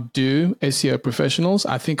outdo SEO professionals.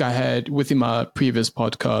 I think I had within my previous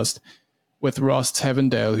podcast with Ross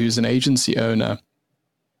Tavendale, who's an agency owner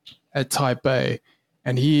at Type A,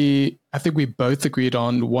 and I think we both agreed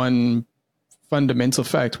on one fundamental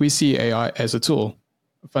fact. We see AI as a tool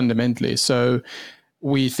fundamentally. So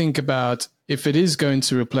we think about, if it is going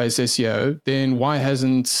to replace SEO, then why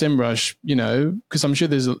hasn't SEMrush, because I'm sure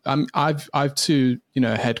I've too,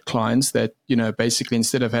 had clients that, basically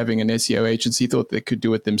instead of having an SEO agency thought they could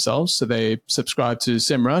do it themselves. So they subscribe to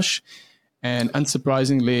SEMrush, and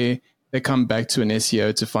unsurprisingly, they come back to an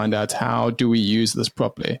SEO to find out, how do we use this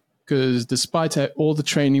properly? Because despite all the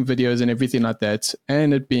training videos and everything like that,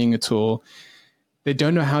 and it being a tool, they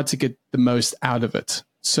don't know how to get the most out of it.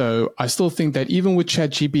 So I still think that even with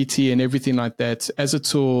ChatGPT and everything like that, as a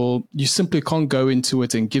tool, you simply can't go into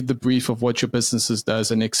it and give the brief of what your business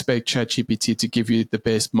does and expect ChatGPT to give you the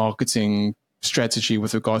best marketing strategy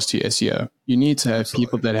with regards to SEO. You need to have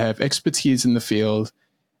people that have expertise in the field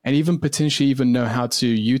and even potentially even know how to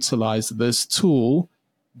utilize this tool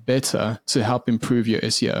better to help improve your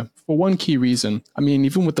SEO. For one key reason, I mean,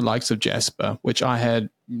 even with the likes of Jasper, which I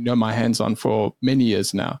had my hands on for many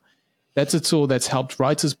years now, that's a tool that's helped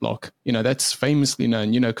writer's block. That's famously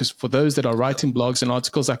known, because for those that are writing blogs and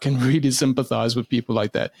articles, I can really sympathize with people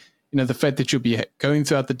like that. The fact that you'll be going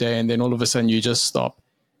throughout the day and then all of a sudden you just stop.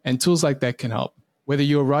 And tools like that can help. Whether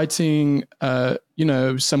you're writing,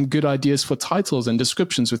 some good ideas for titles and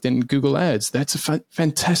descriptions within Google Ads, that's a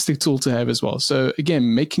fantastic tool to have as well. So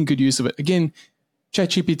again, making good use of it. Again,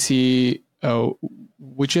 ChatGPT,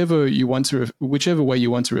 whichever way you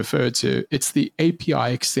want to refer to, it's the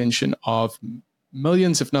API extension of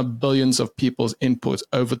millions, if not billions, of people's input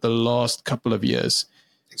over the last couple of years.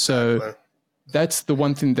 Exactly. So that's the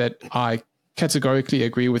one thing that I categorically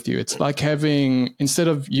agree with you. It's like having, instead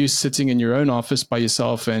of you sitting in your own office by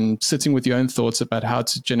yourself and sitting with your own thoughts about how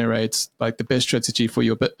to generate like the best strategy for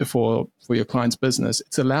your client's business,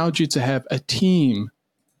 it's allowed you to have a team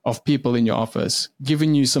of people in your office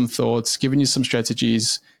giving you some thoughts, giving you some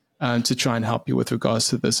strategies to try and help you with regards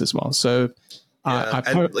to this as well. So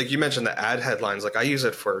and like you mentioned the ad headlines, like I use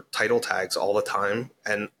it for title tags all the time.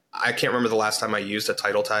 And I can't remember the last time I used a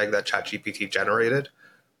title tag that ChatGPT generated,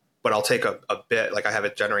 but I'll take a bit, like I have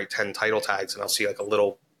it generate 10 title tags and I'll see like a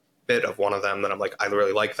little bit of one of them that I'm like, I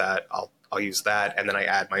really like that. I'll use that. And then I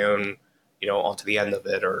add my own, onto the end of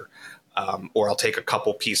it, or I'll take a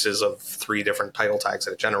couple pieces of 3 different title tags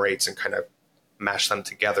that it generates and kind of mash them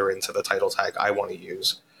together into the title tag I want to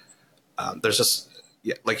use. There's just,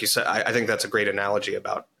 like you said, I think that's a great analogy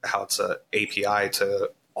about how it's an API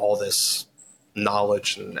to all this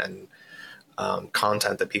knowledge and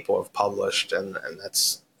content that people have published. And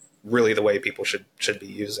that's really the way people should be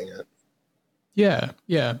using it.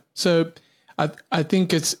 Yeah. So I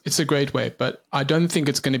think it's a great way, but I don't think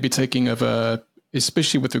it's going to be taking over,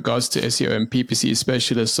 especially with regards to SEO and PPC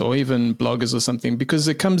specialists or even bloggers or something, because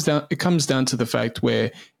it comes down to the fact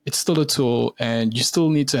where it's still a tool and you still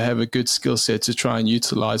need to have a good skill set to try and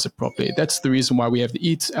utilize it properly. That's the reason why we have the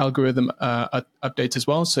EAT algorithm update as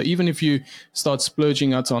well. So even if you start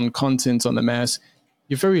splurging out on content on the mass,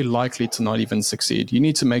 you're very likely to not even succeed. You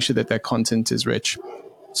need to make sure that content is rich.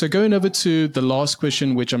 So going over to the last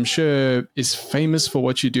question, which I'm sure is famous for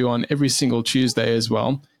what you do on every single Tuesday as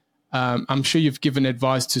well. I'm sure you've given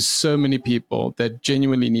advice to so many people that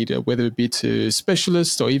genuinely need it, whether it be to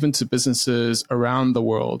specialists or even to businesses around the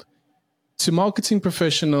world. To marketing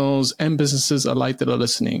professionals and businesses alike that are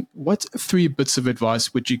listening, what 3 bits of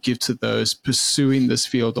advice would you give to those pursuing this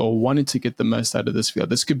field or wanting to get the most out of this field?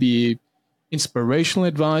 This could be inspirational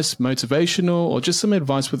advice, motivational, or just some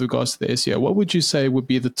advice with regards to the SEO. What would you say would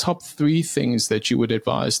be the top 3 things that you would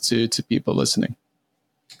advise to people listening?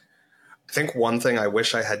 I think one thing I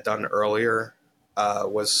wish I had done earlier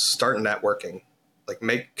was start networking, like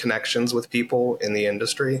make connections with people in the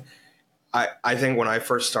industry. I think when I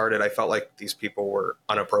first started, I felt like these people were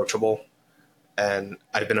unapproachable, and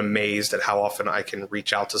I've been amazed at how often I can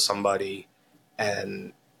reach out to somebody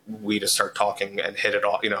and we just start talking and hit it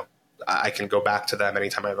off. I can go back to them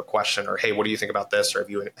anytime I have a question, or, hey, what do you think about this? Or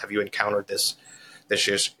have you encountered this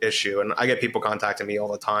issue? And I get people contacting me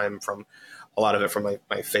all the time, from a lot of it from my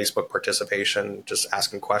Facebook participation, just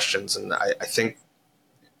asking questions. And I think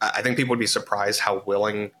people would be surprised how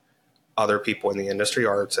willing other people in the industry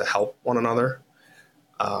are to help one another.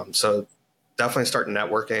 So definitely start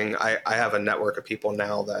networking. I have a network of people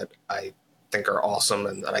now that I think are awesome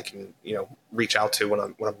and that I can, reach out to when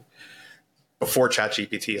I'm before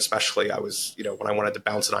ChatGPT, especially, I was, when I wanted to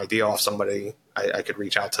bounce an idea off somebody, I could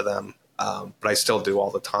reach out to them. But I still do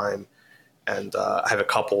all the time. And I have a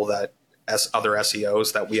couple that as other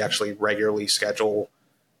SEOs that we actually regularly schedule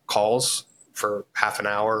calls for half an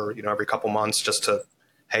hour, every couple months, just to,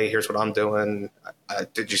 hey, here's what I'm doing.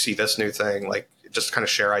 Did you see this new thing? Like, just kind of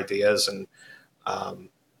share ideas and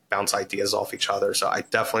bounce ideas off each other. So I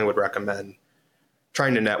definitely would recommend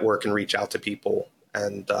trying to network and reach out to people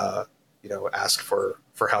and, ask for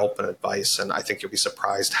help and advice. And I think you'll be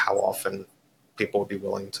surprised how often people would be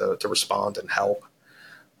willing to respond and help.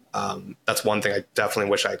 That's one thing I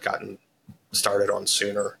definitely wish I'd gotten started on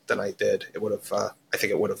sooner than I did. It would have, I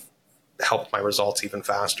think it would have helped my results even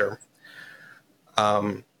faster.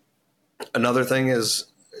 Another thing is,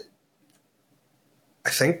 I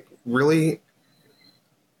think really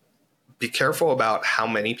be careful about how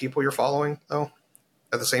many people you're following, though.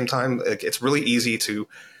 At the same time, it's really easy to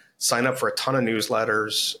sign up for a ton of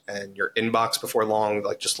newsletters and your inbox before long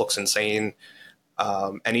just looks insane.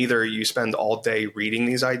 And either you spend all day reading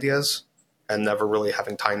these ideas and never really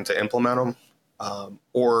having time to implement them,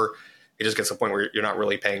 or it just gets to the point where you're not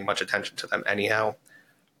really paying much attention to them anyhow.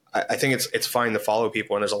 I think it's fine to follow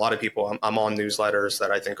people, and there's a lot of people. I'm on newsletters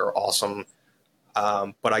that I think are awesome,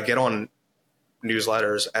 but I get on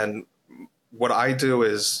newsletters, and what I do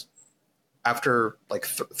is after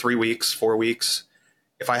 3 weeks, 4 weeks,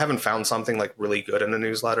 if I haven't found something really good in a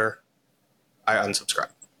newsletter, I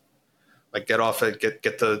unsubscribe. Get off it,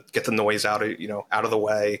 get the noise out of the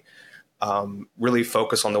way. Really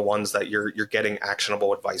focus on the ones that you're getting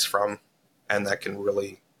actionable advice from, and that can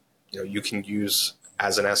really, you can use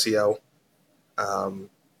as an SEO.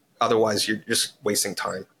 Otherwise, you're just wasting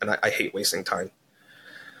time, and I hate wasting time.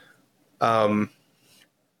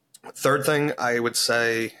 Third thing I would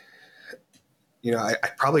say, I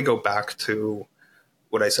probably go back to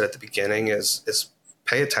what I said at the beginning is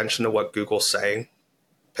pay attention to what Google's saying.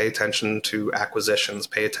 Pay attention to acquisitions,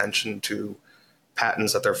 pay attention to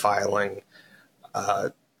patents that they're filing.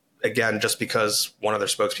 Again, just because one of their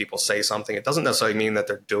spokespeople say something, it doesn't necessarily mean that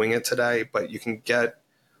they're doing it today, but you can get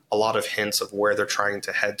a lot of hints of where they're trying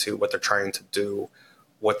to head to, what they're trying to do,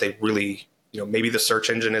 what they really, maybe the search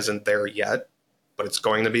engine isn't there yet, but it's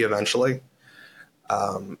going to be eventually.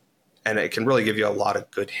 And it can really give you a lot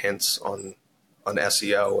of good hints on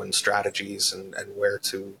SEO and strategies and where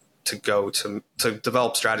to go to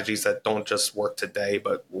develop strategies that don't just work today,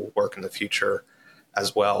 but will work in the future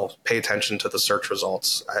as well. Pay attention to the search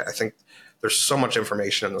results. I think there's so much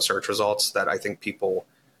information in the search results that I think people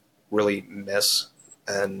really miss.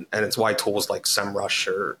 And it's why tools like SEMrush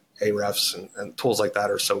or Ahrefs and tools like that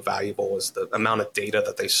are so valuable, is the amount of data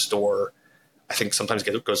that they store. I think sometimes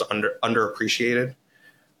goes underappreciated.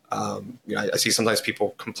 I see sometimes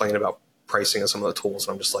people complain about pricing of some of the tools,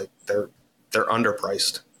 and I'm just like, they're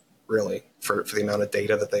underpriced, really, for the amount of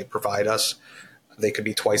data that they provide us. They could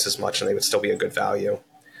be twice as much and they would still be a good value.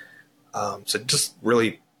 So just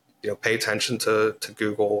really, pay attention to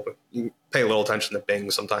Google. You pay a little attention to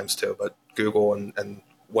Bing sometimes too, but Google and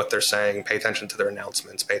what they're saying, pay attention to their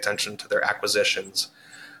announcements, pay attention to their acquisitions.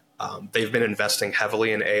 They've been investing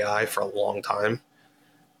heavily in AI for a long time.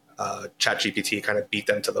 ChatGPT kind of beat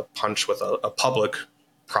them to the punch with a public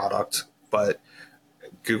product, but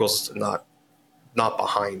Google's not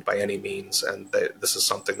behind by any means, and this is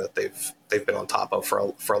something that they've been on top of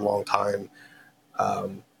for a long time,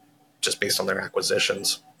 just based on their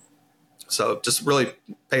acquisitions. So just really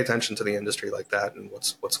pay attention to the industry like that and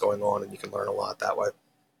what's going on, and you can learn a lot that way.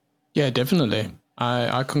 Yeah, definitely.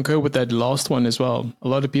 I concur with that last one as well. A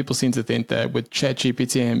lot of people seem to think that with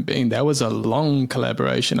ChatGPT and Bing, that was a long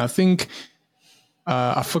collaboration. I think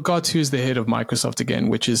I forgot who's the head of Microsoft again,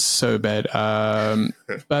 which is so bad.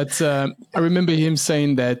 But I remember him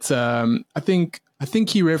saying that I think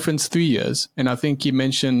he referenced 3 years, and I think he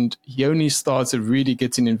mentioned he only started really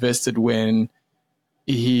getting invested when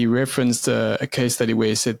he referenced a case study where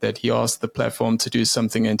he said that he asked the platform to do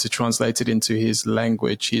something and to translate it into his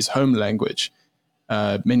language, his home language,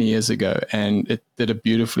 many years ago, and it did it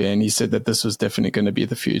beautifully. And he said that this was definitely going to be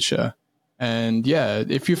the future. And yeah,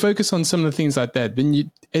 if you focus on some of the things like that,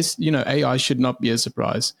 then AI should not be a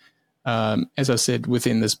surprise. As I said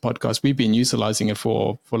within this podcast, we've been utilizing it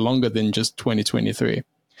for longer than just 2023.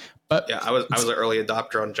 But yeah, I was an early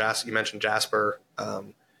adopter on Jasper. You mentioned Jasper.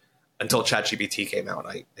 Until ChatGPT came out,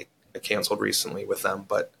 I canceled recently with them,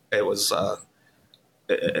 but it was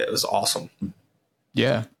awesome.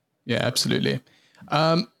 Yeah, absolutely.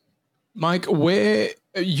 Mike, where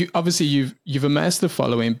you've amassed a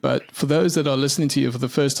following, but for those that are listening to you for the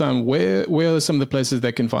first time, where are some of the places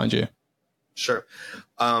that can find you? Sure.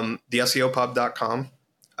 The SEOpub.com.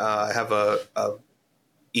 I have a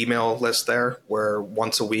email list there where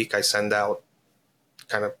once a week I send out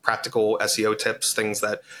kind of practical SEO tips, things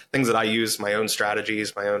that I use, my own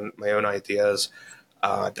strategies, my own ideas.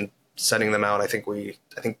 I've been sending them out. I think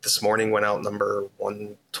this morning went out number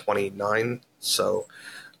 129. So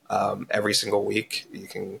every single week you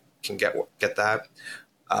can get that.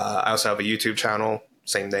 I also have a YouTube channel,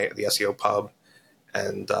 same name, the SEO Pub.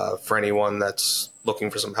 And for anyone that's looking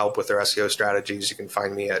for some help with their SEO strategies, you can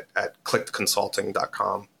find me at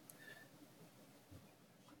clickedconsulting.com.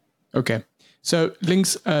 Okay. So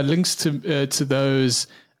links to those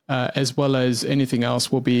as well as anything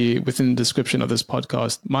else will be within the description of this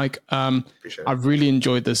podcast. Mike, I've really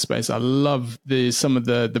enjoyed this space. I love some of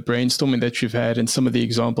the brainstorming that you've had and some of the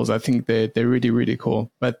examples. I think they're really, really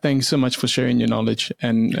cool. But thanks so much for sharing your knowledge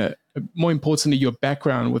and more importantly, your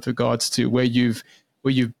background with regards to where you've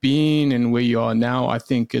been and where you are now. I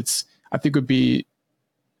think it would be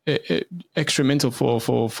extramental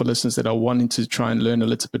for listeners that are wanting to try and learn a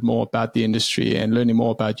little bit more about the industry and learning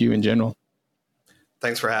more about you in general.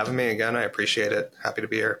 Thanks for having me again. I appreciate it. Happy to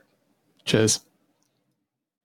be here. Cheers.